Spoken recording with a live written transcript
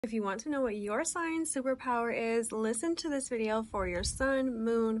If you want to know what your sign's superpower is, listen to this video for your sun,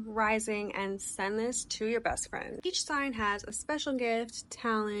 moon, rising, and send this to your best friend. Each sign has a special gift,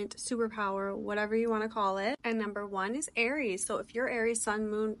 talent, superpower, whatever you want to call it. And number one is Aries. So if you're Aries, sun,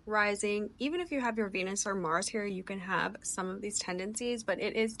 moon, rising, even if you have your Venus or Mars here, you can have some of these tendencies, but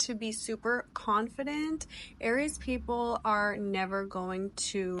it is to be super confident. Aries people are never going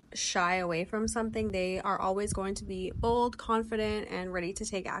to shy away from something. They are always going to be bold, confident, and ready to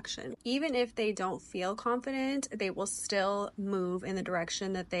take action. Even if they don't feel confident, they will still move in the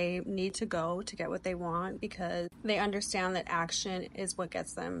direction that they need to go to get what they want, because they understand that action is what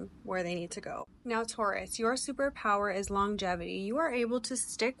gets them where they need to go. Now, Taurus, your superpower is longevity. You are able to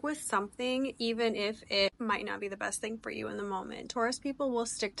stick with something even if it might not be the best thing for you in the moment. Taurus people will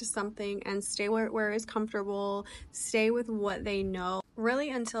stick to something and stay where is comfortable, stay with what they know, really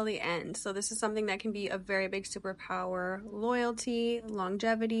until the end. So this is something that can be a very big superpower: loyalty,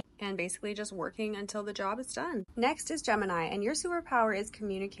 longevity, and basically just working until the job is done. Next is Gemini, and your superpower is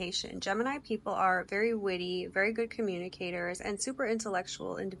communication. Gemini people are very witty, very good communicators, and super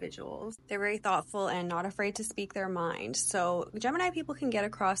intellectual individuals. They're very thoughtful and not afraid to speak their mind. So Gemini people can get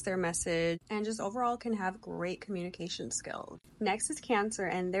across their message and just overall can have great communication skills. Next is Cancer,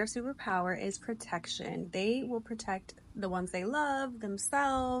 and their superpower is protection. They will protect the ones they love,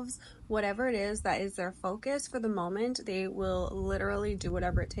 themselves, whatever it is that is their focus for the moment. They will literally do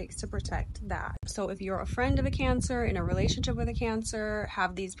whatever it takes to protect that. So if you're a friend of a Cancer, in a relationship with a Cancer,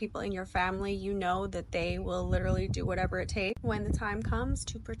 have these people in your family, you know that they will literally do whatever it takes when the time comes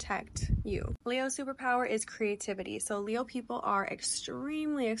to protect you. Leo's superpower is creativity. So Leo people are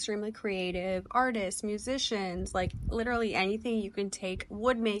extremely creative, artists, musicians, like literally anything you can take.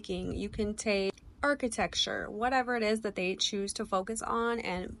 Wood making, you can take architecture, whatever it is that they choose to focus on,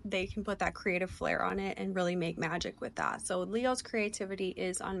 and they can put that creative flair on it and really make magic with that. So Leo's creativity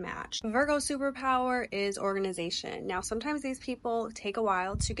is unmatched. Virgo's superpower is organization. Now, sometimes these people take a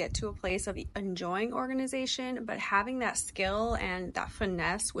while to get to a place of enjoying organization, but having that skill and that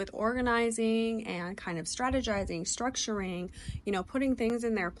finesse with organizing and kind of strategizing, structuring, putting things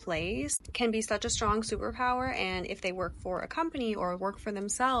in their place can be such a strong superpower. And if they work for a company or work for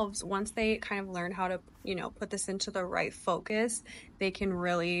themselves, once they kind of learn how to put this into the right focus, they can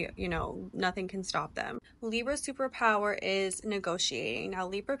really, nothing can stop them. Libra's superpower is negotiating. Now,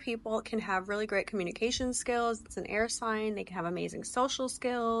 Libra people can have really great communication skills. It's an air sign. They can have amazing social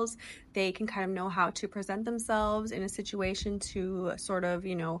skills. They can kind of know how to present themselves in a situation to sort of,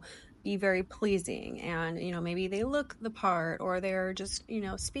 be very pleasing, and maybe they look the part, or they're just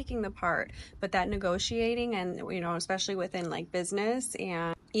speaking the part. But that negotiating, and especially within like business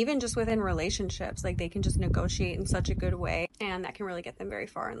and even just within relationships, like they can just negotiate in such a good way, and that can really get them very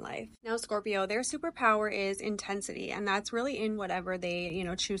far in life. Now, Scorpio, their superpower is intensity, and that's really in whatever they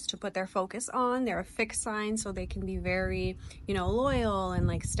choose to put their focus on. They're a fixed sign, so they can be very loyal and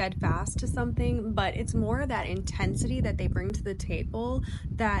like steadfast to something, but it's more that intensity that they bring to the table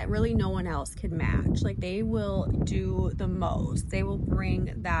that really no one else can match. Like they will do the most. They will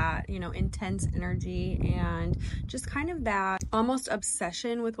bring that intense energy and just kind of that almost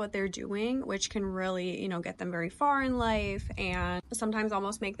obsession with what they're doing, which can really get them very far in life, and sometimes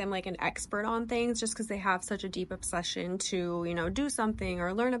almost make them like an expert on things, just because they have such a deep obsession to do something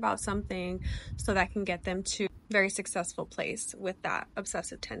or learn about something. So that can get them to very successful place with that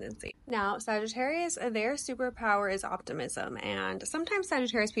obsessive tendency. Now, Sagittarius, their superpower is optimism, and sometimes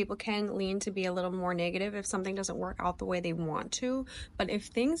Sagittarius people can lean to be a little more negative if something doesn't work out the way they want to. But if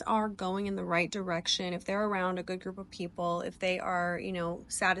things are going in the right direction, if they're around a good group of people, if they are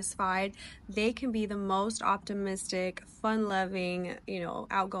satisfied, they can be the most optimistic, fun-loving,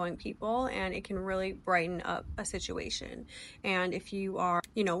 outgoing people, and it can really brighten up a situation. And if you are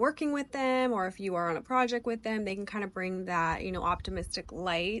working with them, or if you are on a project with them, they can kind of bring that optimistic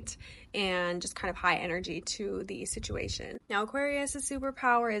light and just kind of high energy to the situation. Now, Aquarius'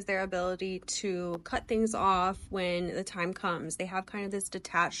 superpower is their ability to cut things off when the time comes. They have kind of this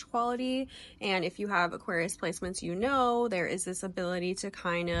detached quality, and if you have Aquarius placements, there is this ability to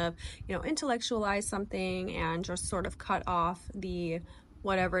kind of intellectualize something and just sort of cut off the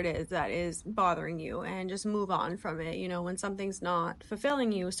whatever it is that is bothering you and just move on from it. When something's not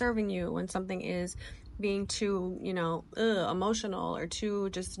fulfilling you, serving you, when something is being too emotional or too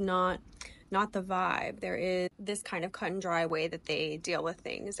just not the vibe, there is this kind of cut and dry way that they deal with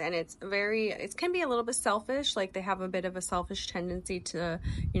things, and it can be a little bit selfish. Like they have a bit of a selfish tendency to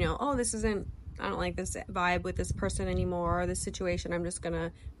I don't like this vibe with this person anymore, or this situation, I'm just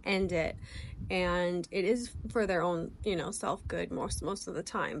gonna end it. And it is for their own self-good most of the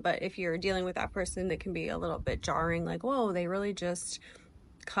time. But if you're dealing with that person, that can be a little bit jarring, like, whoa, they really just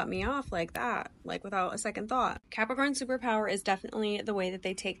cut me off like that, like without a second thought. Capricorn superpower is definitely the way that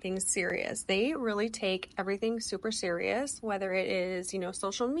they take things serious. They really take everything super serious, whether it is,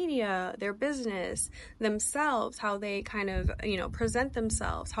 social media, their business, themselves, how they kind of, present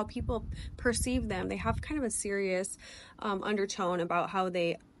themselves, how people perceive them. They have kind of a serious undertone about how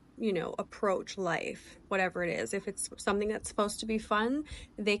they approach life, whatever it is. If it's something that's supposed to be fun,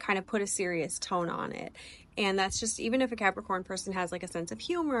 they kind of put a serious tone on it. And that's just, even if a Capricorn person has like a sense of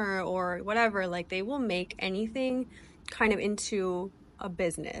humor or whatever, like they will make anything kind of into a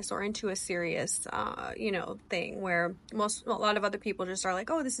business or into a serious, thing, where a lot of other people just are like,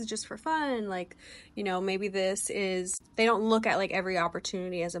 oh, this is just for fun. Like, maybe they don't look at like every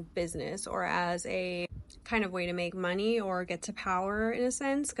opportunity as a business or as a kind of way to make money or get to power in a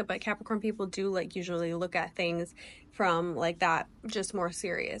sense. But Capricorn people do like usually look at things from like that just more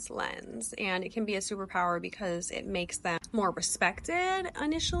serious lens, and it can be a superpower because it makes them more respected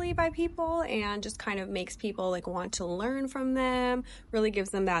initially by people and just kind of makes people like want to learn from them, really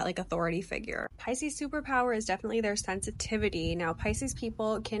gives them that like authority figure. Pisces superpower is definitely their sensitivity. Now Pisces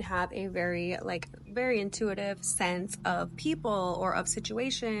people can have a very intuitive sense of people or of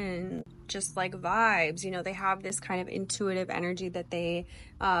situations, just like vibes. They have this kind of intuitive energy that they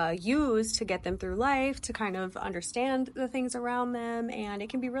use to get them through life, to kind of understand the things around them, and it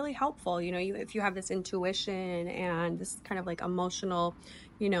can be really helpful. If you have this intuition and this kind of like emotional,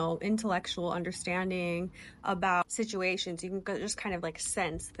 intellectual understanding about situations, you can just kind of like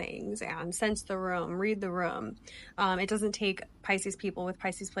sense things and sense the room, read the room. It doesn't take Pisces people with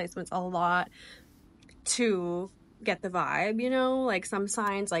Pisces placements a lot to get the vibe, like some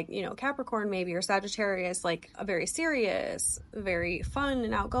signs like, Capricorn maybe, or Sagittarius, like a very serious, very fun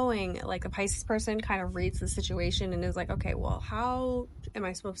and outgoing. Like the Pisces person kind of reads the situation and is like, okay, well, how am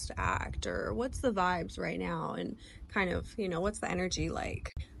I supposed to act, or what's the vibes right now, and kind of, what's the energy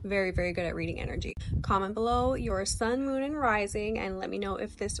like. Very, very good at reading energy. Comment below your sun, moon, and rising and let me know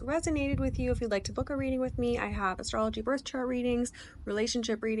if this resonated with you. If you'd like to book a reading with me, I have astrology birth chart readings,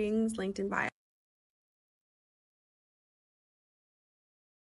 relationship readings linked in bio.